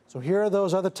market. So here are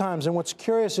those other times. And what's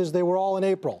curious is they were all in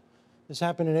April. This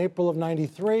happened in April of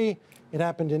 93. It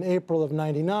happened in April of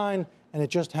 99. And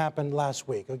it just happened last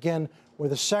week. Again, where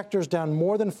the sector's down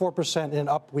more than 4% in an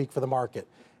up week for the market.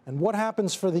 And what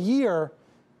happens for the year,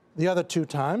 the other 2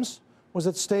 times, was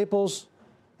that staples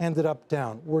ended up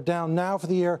down. We're down now for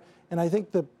the year. And I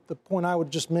think the point I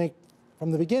would just make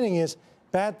from the beginning is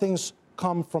bad things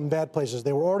come from bad places.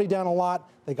 They were already down a lot.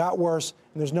 They got worse.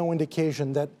 And there's no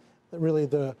indication that really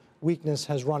the weakness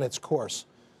has run its course.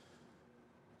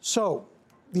 So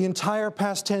the entire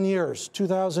past 10 years,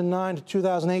 2009 to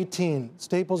 2018,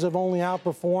 staples have only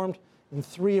outperformed in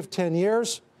 3 of 10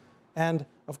 years. And,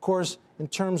 of course, in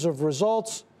terms of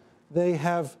results, they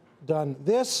have done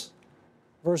this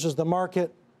versus the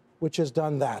market, which has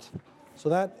done that. So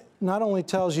that not only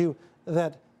tells you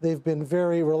that they've been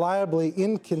very reliably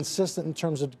inconsistent in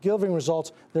terms of delivering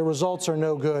results, their results are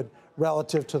no good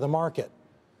relative to the market.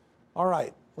 All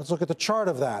right, let's look at the chart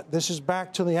of that. This is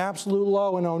back to the absolute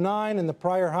low in 09 and the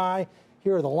prior high.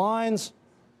 Here are the lines.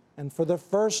 And for the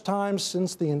first time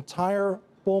since the entire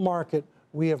bull market,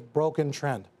 we have broken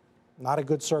trend. Not a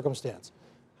good circumstance.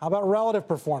 How about relative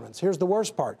performance? Here's the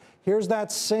worst part. Here's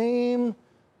that same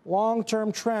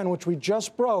long-term trend, which we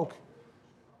just broke.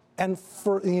 And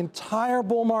for the entire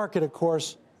bull market, of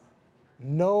course,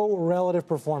 no relative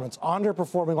performance,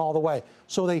 underperforming all the way.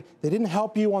 So they didn't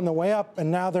help you on the way up, and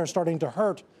now they're starting to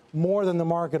hurt more than the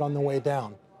market on the way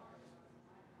down.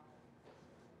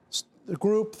 The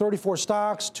group, 34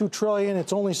 stocks, $2 trillion.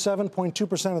 It's only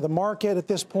 7.2% of the market at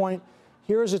this point.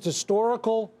 Here's its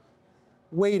historical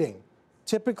weighting.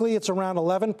 Typically, it's around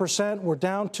 11%. We're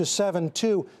down to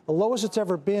 7.2. The lowest it's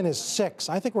ever been is 6.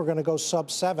 I think we're going to go sub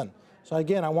 7. So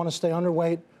again, I want to stay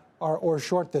underweight or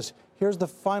short this. Here's the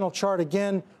final chart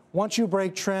again. Once you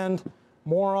break trend,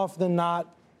 more often than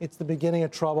not, it's the beginning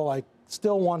of trouble. I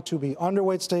still want to be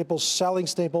underweight staples, selling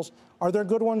staples. Are there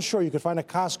good ones? Sure, you could find a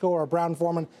Costco or a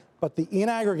Brown-Forman. but in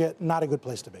aggregate, not a good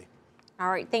place to be. All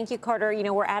right. Thank you, Carter. You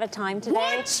know, we're out of time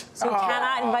today, so we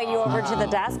cannot invite you over to the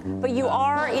desk. But you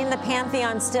are in the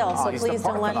pantheon still, so please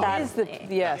don't let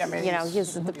that. Yes. You know,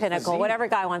 he's the pinnacle, whatever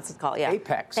guy wants to call it. Yeah.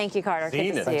 Apex. Thank you, Carter.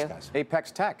 Good to see you.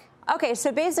 Apex Tech. Okay,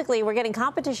 so basically, we're getting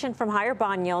competition from higher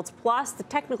bond yields, plus the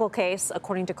technical case,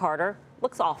 according to Carter,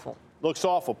 looks awful. Looks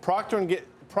awful. Procter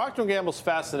 & Gamble's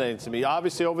fascinating to me.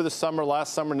 Obviously, over the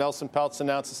last summer, Nelson Peltz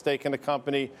announced a stake in the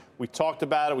company. We talked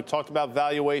about it. We talked about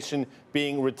valuation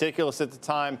being ridiculous at the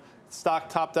time. Stock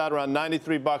topped out around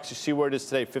 $93. You see where it is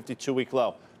today, 52-week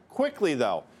low. Quickly,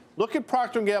 though, look at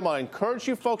Procter & Gamble. I encourage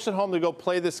you folks at home to go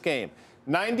play this game.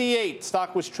 98,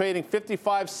 stock was trading $55,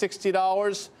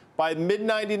 $60. By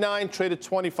mid-99, traded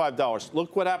 $25.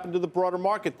 Look what happened to the broader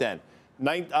market then.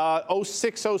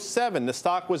 06, 07, the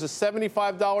stock was a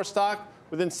 $75 stock.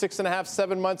 Within 6.5,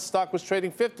 7 months, stock was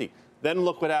trading $50. Then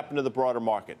look what happened to the broader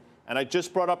market. And I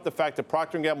just brought up the fact that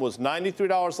Procter & Gamble was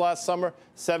 $93 last summer,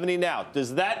 $70 now.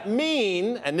 Does that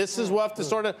mean, and this is we'll have to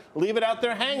sort of leave it out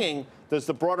there hanging, does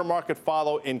the broader market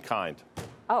follow in kind?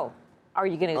 Oh. Are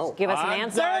you going to give us an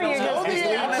answer? Leaving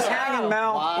us hanging,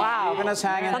 Mel. Wow. Leaving us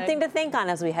hanging. Something to think on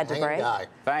as we head to break.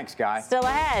 Thanks, Guy. Still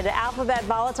ahead, Alphabet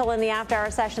volatile in the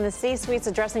after-hour session. The C-suite's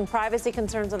addressing privacy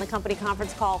concerns on the company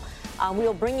conference call. We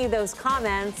will bring you those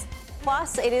comments.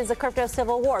 Plus, it is a crypto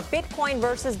civil war. Bitcoin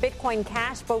versus Bitcoin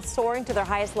Cash, both soaring to their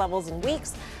highest levels in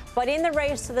weeks. But in the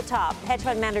race to the top, hedge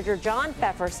fund manager John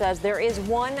Pfeffer says there is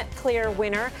one clear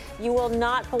winner. You will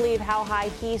not believe how high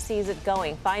he sees it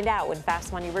going. Find out when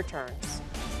Fast Money returns.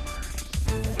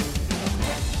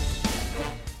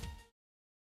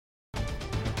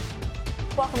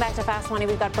 Welcome back to Fast Money.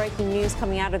 We've got breaking news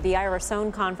coming out of the Ira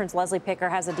Sohn conference. Leslie Picker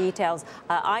has the details.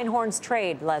 Einhorn's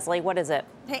trade, Leslie, what is it?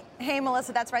 Hey,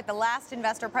 Melissa, that's right. The last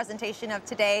investor presentation of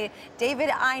today. David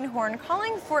Einhorn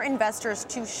calling for investors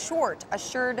to short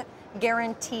Assured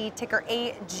Guaranty, ticker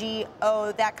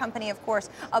AGO. That company, of course,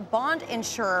 a bond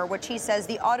insurer, which he says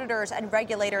the auditors and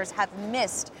regulators have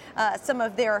missed some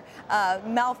of their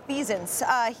malfeasance.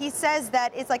 He says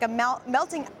that it's like a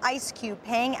melting ice cube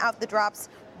paying out the drops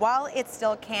while it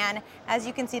still can. As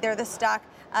you can see there, the stock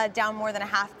down more than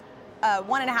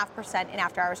 1.5% in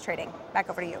after-hours trading. Back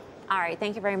over to you. All right.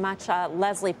 Thank you very much,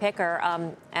 Leslie Picker.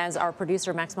 As our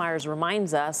producer, Max Myers,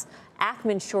 reminds us,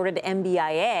 Ackman shorted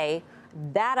MBIA.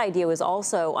 That idea was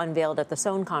also unveiled at the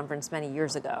Sohn conference many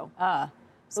years ago.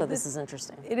 So this is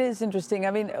interesting. It is interesting.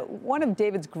 I mean, one of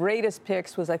David's greatest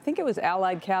picks was, I think it was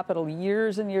Allied Capital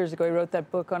years and years ago. He wrote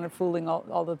that book on it, fooling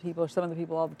all the people, or some of the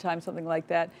people all the time, something like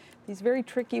that. These very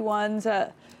tricky ones.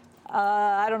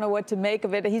 I don't know what to make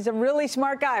of it. He's a really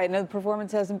smart guy. I know the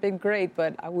performance hasn't been great,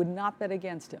 but I would not bet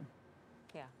against him.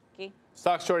 Yeah. Key?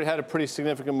 Stock's already had a pretty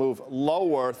significant move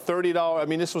lower, $30. I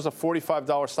mean, this was a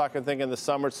 $45 stock, I think, in the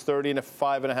summer. It's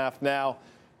 $30.5 now.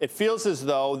 It feels as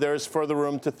though there's further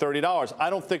room to $30.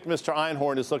 I don't think Mr.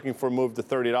 Einhorn is looking for a move to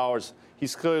 $30.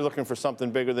 He's clearly looking for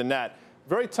something bigger than that.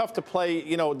 Very tough to play,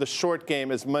 you know, the short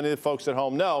game, as many of the folks at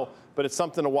home know, but it's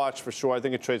something to watch for sure. I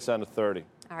think it trades down to 30.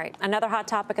 All right. Another hot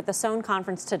topic at the Sohn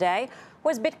conference today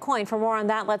was Bitcoin. For more on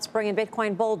that, let's bring in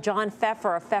Bitcoin bull John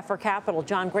Pfeffer of Pfeffer Capital.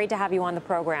 John, great to have you on the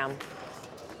program.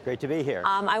 Great to be here.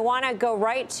 I want to go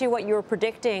right to what you were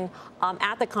predicting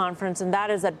at the conference, and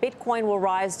that is that Bitcoin will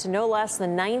rise to no less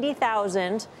than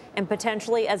 90,000 and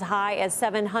potentially as high as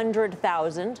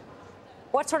 700,000.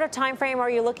 What sort of time frame are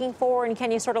you looking for, and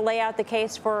can you sort of lay out the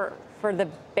case for the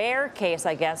bear case,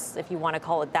 I guess, if you want to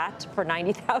call it that, for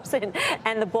 90,000,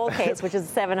 and the bull case, which is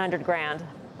 700 grand?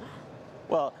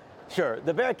 Well, sure.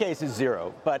 The bear case is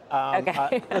zero, but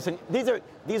okay. Listen, these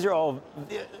are all.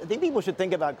 I think people should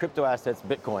think about crypto assets,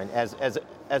 Bitcoin,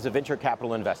 as a venture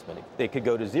capital investment. They could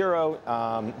go to zero,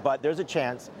 but there's a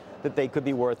chance that they could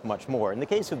be worth much more. In the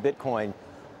case of Bitcoin,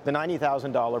 the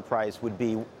 $90,000 price would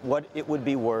be what it would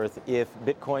be worth if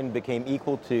Bitcoin became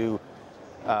equal to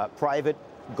private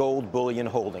gold bullion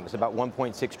holdings, about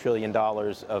 $1.6 trillion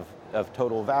of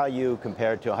total value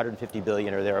compared to $150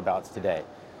 billion or thereabouts today.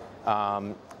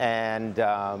 You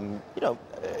know,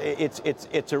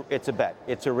 it's a bet.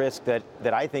 It's a risk that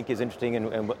I think is interesting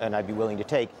and I'd be willing to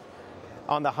take.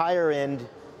 On the higher end,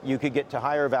 you could get to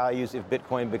higher values if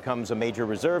Bitcoin becomes a major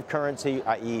reserve currency,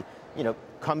 i.e., you know,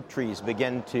 countries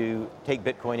begin to take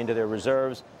Bitcoin into their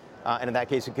reserves. And in that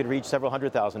case, it could reach several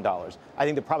 $100,000. I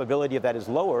think the probability of that is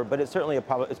lower, but it's certainly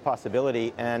it's a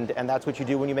possibility. And that's what you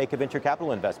do when you make a venture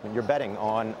capital investment. You're betting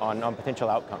on potential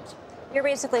outcomes. You're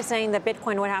basically saying that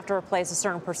Bitcoin would have to replace a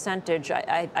certain percentage.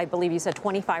 I believe you said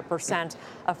 25%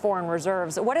 of foreign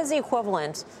reserves. What is the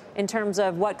equivalent in terms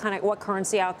of what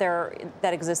currency out there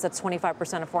that exists that's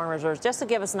 25% of foreign reserves? Just to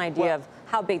give us an idea of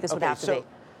how big this would have to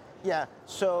be. Yeah,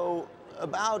 so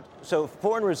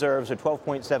foreign reserves are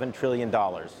 $12.7 trillion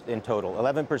in total.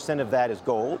 11% of that is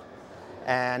gold,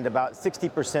 and about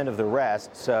 60% of the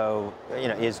rest,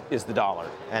 is the dollar.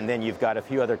 And then you've got a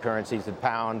few other currencies, the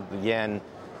pound, the yen,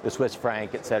 the Swiss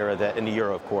franc, et cetera, and the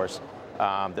euro, of course,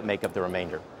 that make up the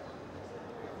remainder.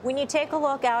 When you take a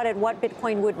look out at what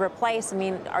Bitcoin would replace, I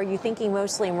mean, are you thinking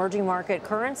mostly emerging market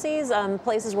currencies,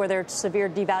 places where there's severe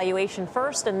devaluation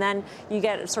first, and then you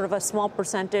get sort of a small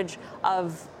percentage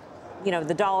of,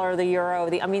 the dollar, the euro,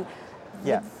 the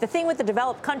thing with the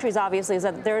developed countries, obviously, is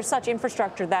that there is such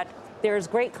infrastructure that there's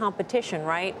great competition,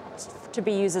 right, to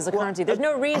be used as a currency. There's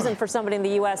no reason for somebody in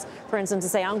the U.S., for instance, to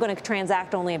say, I'm going to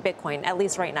transact only in Bitcoin, at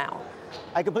least right now.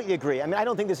 I completely agree. I mean, I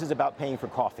don't think this is about paying for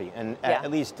coffee, and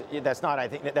at least that's not. I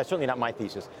think that's certainly not my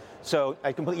thesis. So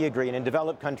I completely agree. And in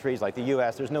developed countries like the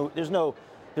U.S., there's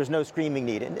no screaming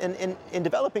need. And in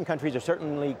developing countries, or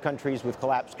certainly countries with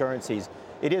collapsed currencies,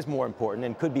 it is more important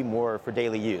and could be more for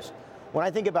daily use. When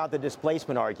I think about the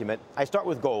displacement argument, I start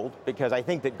with gold because I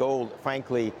think that gold,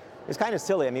 frankly, is kind of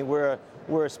silly. I mean, we're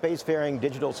a spacefaring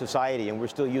digital society, and we're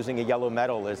still using a yellow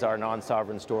metal as our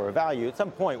non-sovereign store of value. At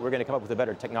some point, we're going to come up with a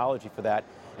better technology for that,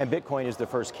 and Bitcoin is the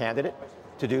first candidate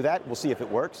to do that. We'll see if it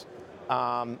works.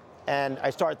 And I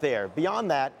start there.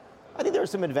 Beyond that, I think there are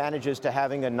some advantages to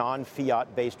having a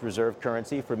non-fiat-based reserve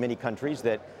currency for many countries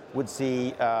that would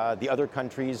see the other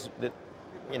countries that,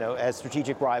 as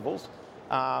strategic rivals.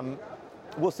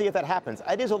 We'll see if that happens.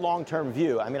 It is a long-term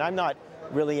view. I mean, I'm not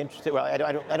really interested. Well,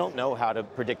 I don't know how to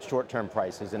predict short-term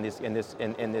prices in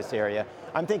this area.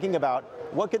 I'm thinking about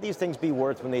what could these things be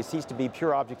worth when they cease to be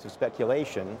pure objects of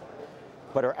speculation,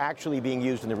 but are actually being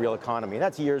used in the real economy. And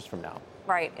that's years from now.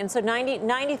 Right. And so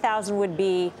 90,000 would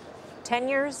be 10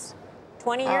 years,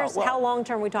 20 years. How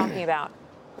long-term are we talking about?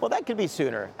 Well, that could be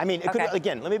sooner. I mean, it could,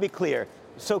 again, let me be clear.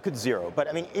 So could zero. But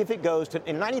I mean, if it goes to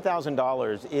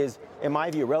 $90,000 is, in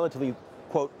my view, relatively,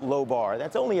 quote, low bar.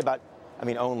 That's only about,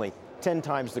 only 10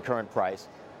 times the current price.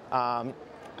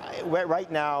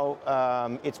 Right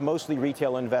now, it's mostly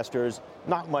retail investors,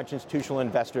 not much institutional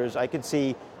investors. I could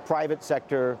see private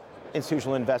sector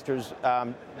institutional investors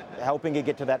helping it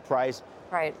get to that price.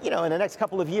 Right. In the next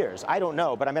couple of years. I don't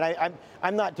know. But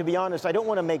I'm not, to be honest, I don't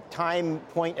want to make time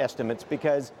point estimates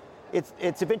because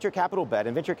it's a venture capital bet,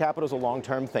 and venture capital is a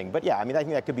long-term thing. But yeah, I think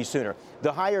that could be sooner.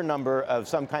 The higher number of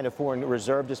some kind of foreign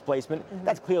reserve displacement,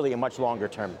 that's clearly a much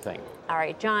longer-term thing. All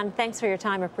right, John, thanks for your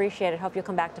time. Appreciate it. Hope you'll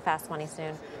come back to Fast Money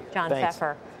soon. John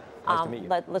Pfeffer. Nice to meet you.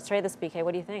 Let's trade this, BK.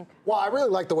 What do you think? Well, I really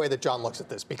like the way that John looks at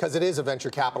this because it is a venture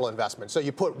capital investment. So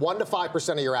you put 1% to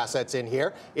 5% of your assets in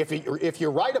here. If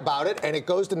you're right about it and it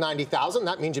goes to 90,000,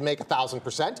 that means you make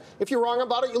 1,000%. If you're wrong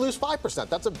about it, you lose 5%.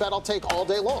 That's a bet I'll take all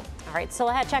day long. All right, still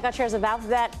ahead. Check out shares of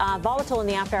Alphabet. Volatile in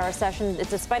the after-hour session.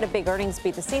 Despite a big earnings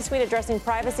beat, the C-suite addressing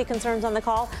privacy concerns on the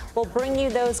call. We'll bring you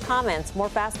those comments. More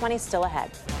Fast Money still ahead.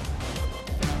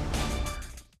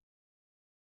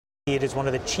 It is one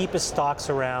of the cheapest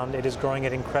stocks around. It is growing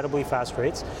at incredibly fast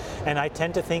rates. And I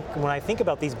tend to think, when I think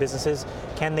about these businesses,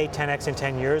 can they 10x in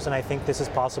 10 years? And I think this is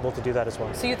possible to do that as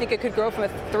well. So you think it could grow from a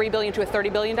 $3 billion to a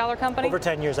 $30 billion company? Over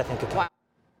 10 years, I think it can. Wow.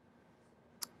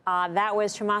 That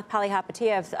was Chamath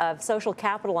Palihapitiya of Social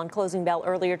Capital on Closing Bell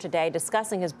earlier today,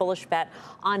 discussing his bullish bet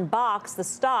on Box, the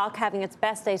stock having its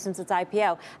best day since its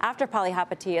IPO, after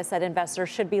Palihapitiya said investors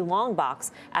should be long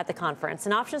Box at the conference.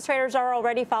 And options traders are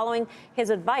already following his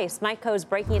advice. Mike Coe is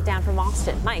breaking it down from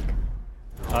Austin. Mike.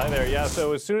 Hi there. Yeah,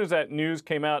 so as soon as that news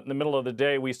came out in the middle of the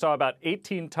day, we saw about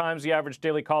 18 times the average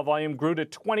daily call volume, grew to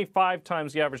 25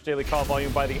 times the average daily call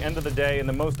volume by the end of the day, and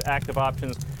the most active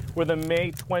options were the May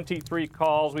 23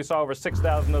 calls. We saw over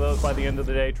 6,000 of those by the end of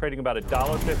the day, trading about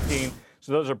 $1.15.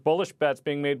 So those are bullish bets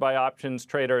being made by options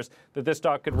traders that this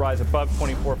stock could rise above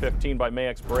 $24.15 by May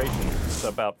expiration. It's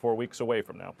about 4 weeks away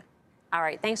from now. All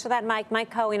right. Thanks for that, Mike.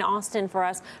 Mike Coe in Austin for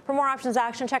us. For more options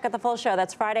action, check out the full show.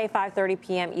 That's Friday, 5:30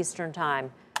 p.m. Eastern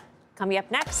Time. Coming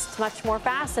up next, much more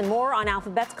fast and more on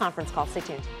Alphabet's conference call. Stay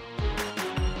tuned.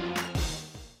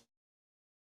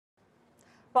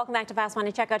 Welcome back to Fast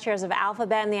Money. Check out shares of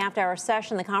Alphabet in the after-hour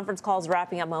session. The conference call is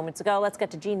wrapping up moments ago. Let's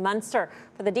get to Gene Munster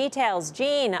for the details.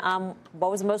 Gene,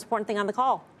 what was the most important thing on the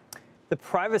call? The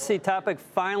privacy topic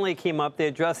finally came up. They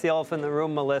addressed the elephant in the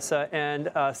room, Melissa, and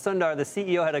Sundar, the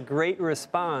CEO, had a great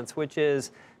response, which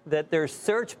is that their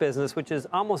search business, which is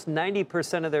almost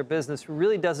 90% of their business,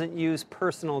 really doesn't use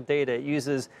personal data. It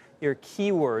uses your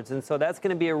keywords. And so that's going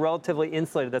to be a relatively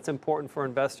insulated. That's important for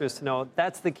investors to know.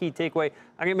 That's the key takeaway.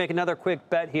 I'm going to make another quick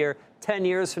bet here. 10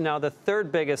 years from now, the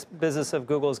third biggest business of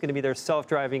Google is going to be their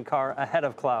self-driving car ahead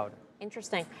of cloud.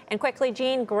 Interesting. And quickly,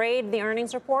 Gene, grade the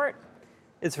earnings report.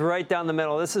 It's right down the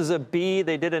middle. This is a B.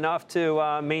 They did enough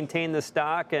to maintain the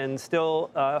stock and still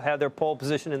have their pole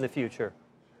position in the future.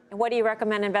 What do you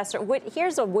recommend investor?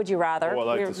 Here's a would you rather. Oh, I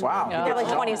like this. Wow. You got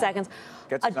like 20 seconds.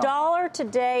 $1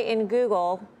 today in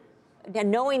Google,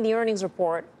 knowing the earnings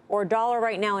report, or $1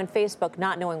 right now in Facebook,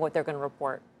 not knowing what they're going to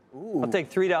report. I'll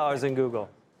take $3 in Google.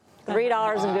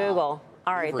 $3 in Google.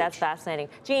 All right, that's fascinating.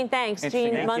 Gene, thanks.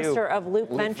 Gene Munster of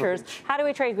Loop Ventures. How do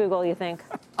we trade Google, you think?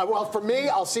 Well, for me,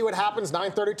 I'll see what happens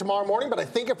 9:30 tomorrow morning, but I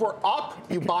think if we're up,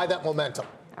 you buy that momentum.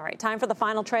 All right, time for the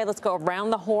final trade. Let's go around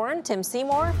the horn. Tim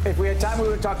Seymour. If we had time, we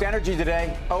would talk to energy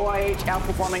today. OIH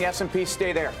outperforming S&P.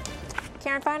 Stay there.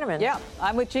 Karen Feinerman. Yeah,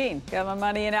 I'm with Gene. Got my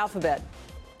money in Alphabet.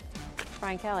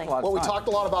 Brian Kelly. Well, we talked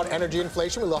a lot about energy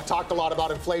inflation. We talked a lot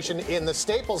about inflation in the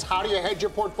staples. How do you hedge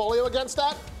your portfolio against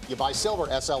that? You buy silver,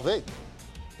 SLV.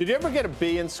 Did you ever get a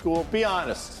B in school? Be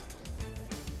honest.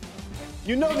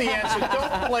 You know the answer.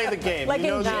 Don't play the game. Like you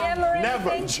know in gym or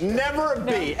anything? Never a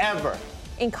B, ever.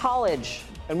 In college.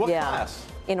 And what class?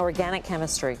 In organic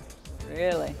chemistry.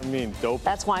 Really? I mean, dope.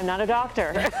 That's why I'm not a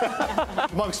doctor.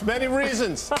 Amongst many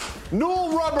reasons.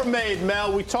 Newell Rubbermaid,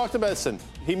 Mel, we talked about this.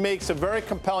 He makes a very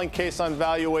compelling case on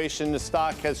valuation. The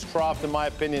stock has troughed, in my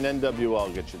opinion. NWL will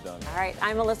get you done. All right,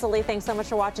 I'm Melissa Lee. Thanks so much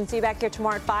for watching. See you back here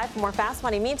tomorrow at 5 for more Fast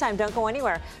Money. Meantime, don't go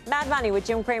anywhere. Mad Money with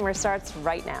Jim Cramer starts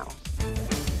right now.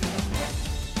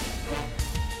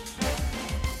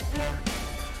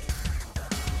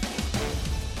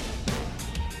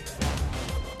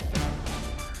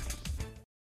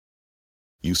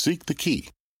 You seek the key,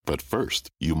 but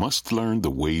first, you must learn the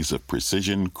ways of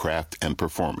precision, craft, and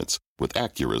performance with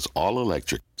Acura's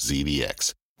all-electric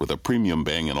ZDX. With a premium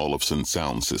Bang & Olufsen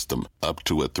sound system up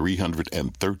to a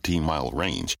 313-mile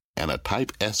range and a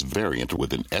Type S variant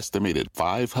with an estimated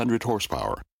 500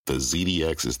 horsepower, the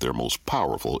ZDX is their most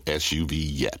powerful SUV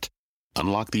yet.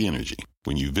 Unlock the energy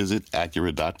when you visit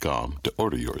Acura.com to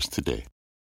order yours today.